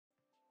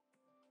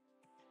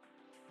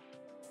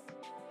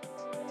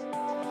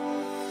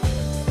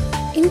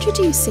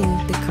Introducing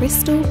the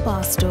Crystal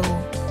Bar Stool.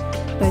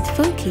 Both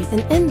funky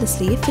and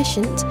endlessly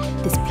efficient,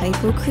 this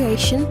playful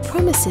creation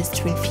promises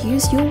to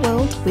infuse your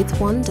world with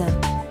wonder.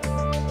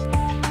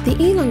 The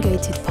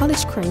elongated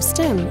polished chrome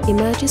stem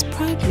emerges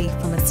proudly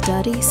from a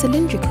sturdy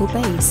cylindrical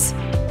base.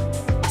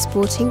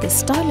 Sporting a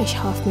stylish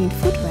half-moon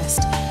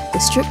footrest, the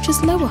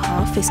structure's lower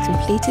half is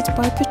completed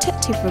by a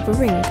protective rubber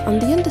ring on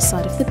the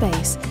underside of the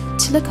base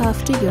to look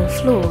after your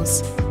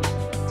floors.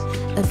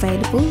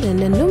 Available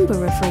in a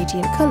number of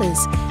radiant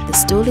colours, the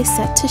stool is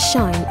set to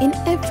shine in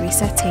every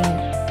setting.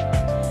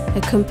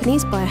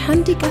 Accompanied by a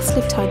handy gas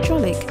lift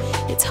hydraulic,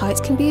 its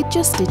height can be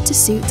adjusted to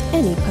suit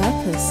any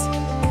purpose.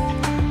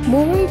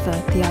 Moreover,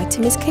 the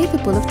item is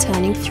capable of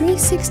turning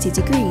 360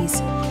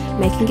 degrees,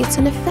 making it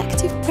an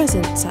effective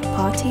presence at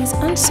parties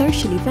and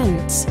social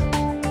events.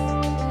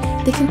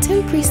 The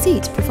contemporary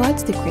seat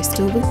provides the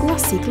crystal with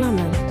glossy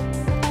glamour.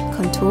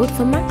 Contoured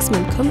for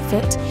maximum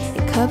comfort,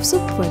 it curves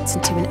upwards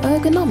into an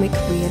ergonomic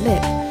rear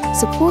lip,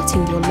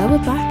 supporting your lower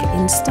back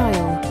in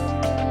style.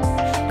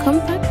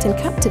 Compact and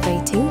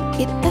captivating,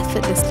 it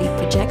effortlessly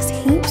projects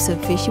heaps of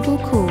visual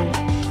cool.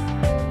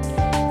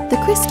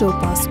 The Crystal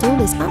Bar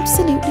Stool is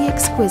absolutely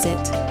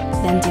exquisite,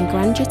 lending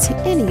grandeur to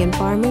any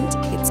environment.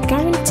 It's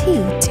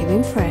guaranteed to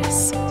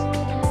impress.